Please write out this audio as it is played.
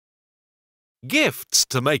Gifts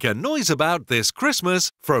to make a noise about this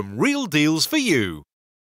Christmas from Real Deals for You.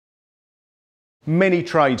 Many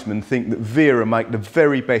tradesmen think that Wera make the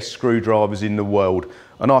very best screwdrivers in the world,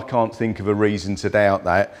 and I can't think of a reason to doubt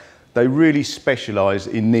that. They really specialise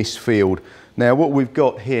in this field. Now what we've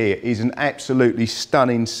got here is an absolutely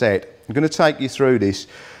stunning set. I'm going to take you through this.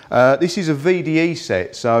 This is a VDE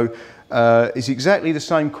set, so it's exactly the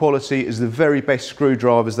same quality as the very best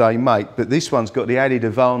screwdrivers they make, but this one's got the added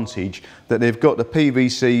advantage that they've got the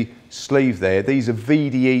PVC sleeve there. These are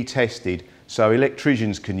VDE tested, so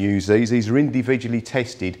electricians can use these. These are individually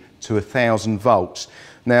tested to 1000 volts.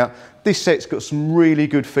 Now, this set's got some really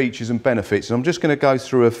good features and benefits, and I'm just going to go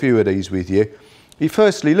through a few of these with you. You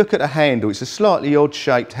firstly look at the handle. It's a slightly odd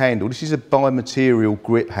shaped handle. This is a bi-material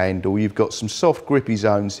grip handle. You've got some soft grippy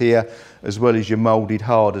zones here as well as your moulded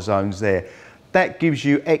harder zones there. That gives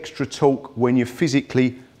you extra torque when you're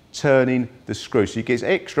physically turning the screw, so it gives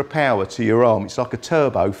extra power to your arm. It's like a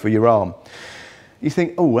turbo for your arm. You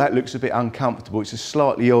think, oh, that looks a bit uncomfortable, it's a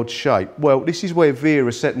slightly odd shape. Well, this is where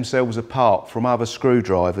Wera set themselves apart from other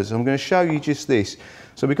screwdrivers. I'm going to show you just this.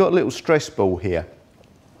 So we've got a little stress ball here,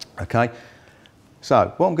 okay?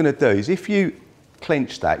 So what I'm going to do is, if you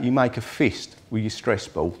clench that, you make a fist with your stress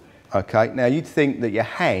ball, okay? Now you'd think that your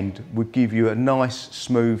hand would give you a nice,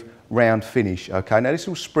 smooth, round finish, okay? Now this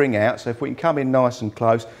will spring out, so if we can come in nice and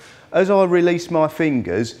close. As I release my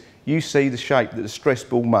fingers, you see the shape that the stress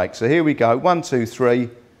ball makes. So here we go, 1, 2, 3.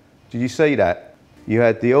 Did you see that? You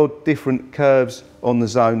had the odd different curves on the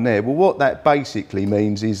zone there. Well, what that basically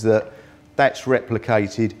means is that that's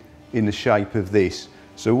replicated in the shape of this.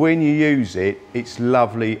 So when you use it, it's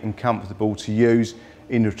lovely and comfortable to use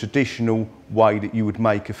in the traditional way that you would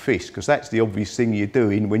make a fist, because that's the obvious thing you're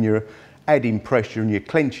doing when you're adding pressure and you're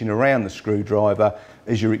clenching around the screwdriver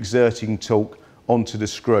as you're exerting torque onto the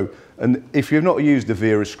screw. And if you've not used a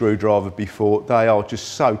Wera screwdriver before, they are just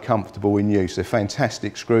so comfortable in use. They're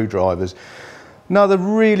fantastic screwdrivers. Another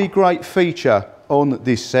really great feature on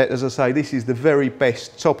this set, as I say, this is the very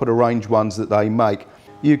best top of the range ones that they make.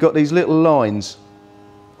 You've got these little lines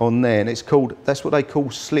on there, and that's what they call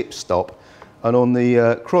slip stop. And on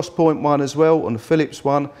the cross point one as well, on the Phillips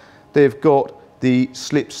one, they've got the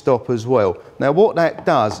slip stop as well. Now what that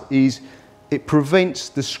does is it prevents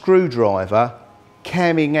the screwdriver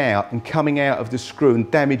camming out and coming out of the screw and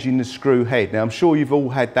damaging the screw head. Now I'm sure you've all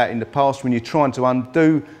had that in the past when you're trying to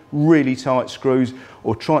undo really tight screws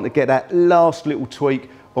or trying to get that last little tweak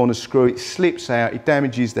on a screw. It slips out, it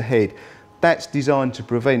damages the head. That's designed to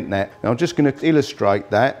prevent that. Now I'm just going to illustrate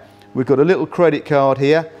that. We've got a little credit card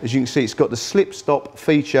here. As you can see, it's got the slip stop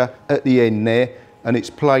feature at the end there, and it's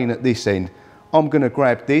plain at this end. I'm going to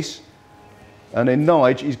grab this, and then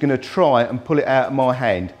Nigel is going to try and pull it out of my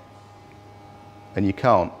hand. And you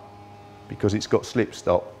can't, because it's got slip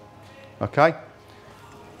stop, okay?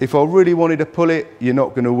 If I really wanted to pull it, you're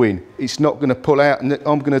not going to win. It's not going to pull out, and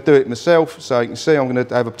I'm going to do it myself. So you can see I'm going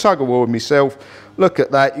to have a tug of war with myself. Look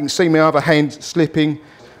at that, you can see my other hand slipping,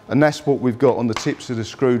 and that's what we've got on the tips of the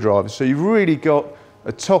screwdriver. So you've really got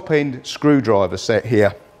a top-end screwdriver set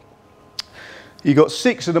here. You've got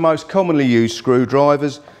 6 of the most commonly used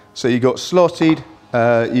screwdrivers. So you've got slotted,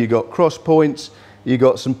 you've got cross points, you've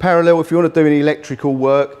got some parallel. If you want to do any electrical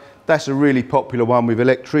work, that's a really popular one with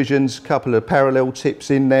electricians. A couple of parallel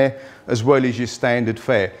tips in there, as well as your standard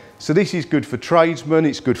fare. So this is good for tradesmen,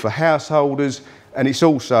 it's good for householders, and it's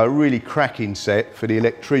also a really cracking set for the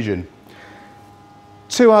electrician.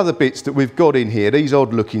 2 other bits that we've got in here, these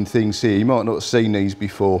odd looking things here, you might not have seen these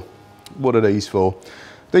before. What are these for?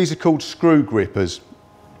 These are called screw grippers.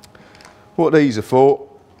 What these are for,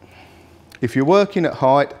 if you're working at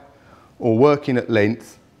height or working at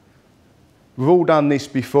length, we've all done this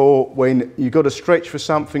before, when you've got to stretch for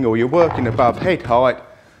something or you're working above head height,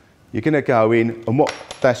 you're going to go in and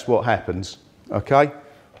that's what happens, okay?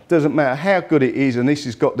 Doesn't matter how good it is, and this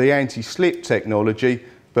has got the anti-slip technology,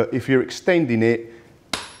 but if you're extending it,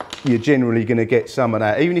 you're generally going to get some of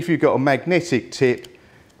that. Even if you've got a magnetic tip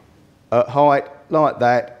at height like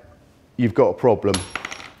that, you've got a problem.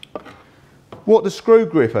 What the screw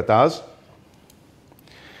gripper does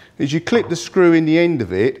is you clip the screw in the end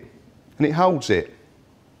of it and it holds it.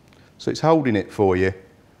 So it's holding it for you,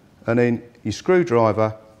 and then your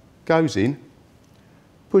screwdriver goes in,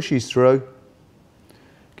 pushes through.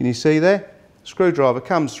 Can you see there? Screwdriver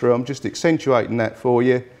comes through. I'm just accentuating that for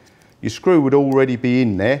you. Your screw would already be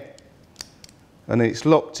in there, and then it's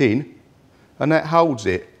locked in, and that holds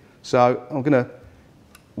it. So I'm going to,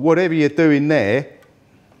 whatever you're doing there,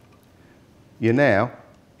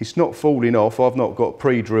 it's not falling off. I've not got a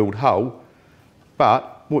pre-drilled hole,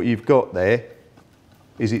 but what you've got there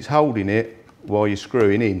is it's holding it while you're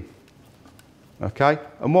screwing in. Okay,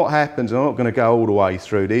 and what happens, I'm not going to go all the way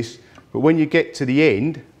through this, but when you get to the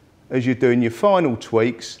end, as you're doing your final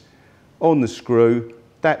tweaks on the screw,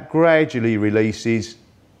 that gradually releases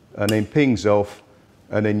and then pings off,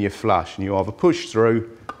 and then you're flush, and you either push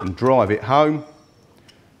through and drive it home,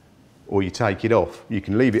 or you take it off. You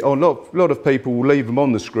can leave it on. A lot of people will leave them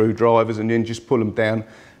on the screwdrivers and then just pull them down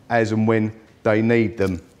as and when they need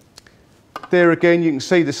them. There again, you can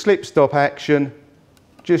see the slip stop action,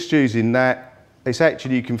 just using that. It's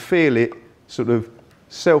actually, you can feel it sort of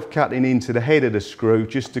self-cutting into the head of the screw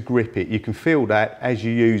just to grip it. You can feel that as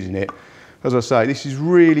you're using it. As I say, this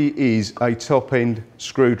really is a top-end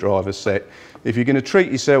screwdriver set. If you're going to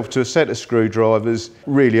treat yourself to a set of screwdrivers,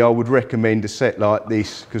 really I would recommend a set like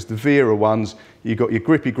this, because the Wera ones, you've got your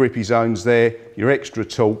grippy zones there, your extra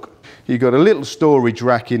torque. You've got a little storage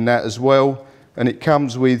rack in that as well, and it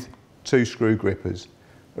comes with 2 screw grippers.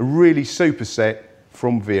 A really super set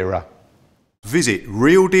from Wera. Visit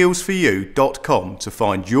realdealsforyou.com to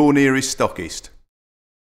find your nearest stockist.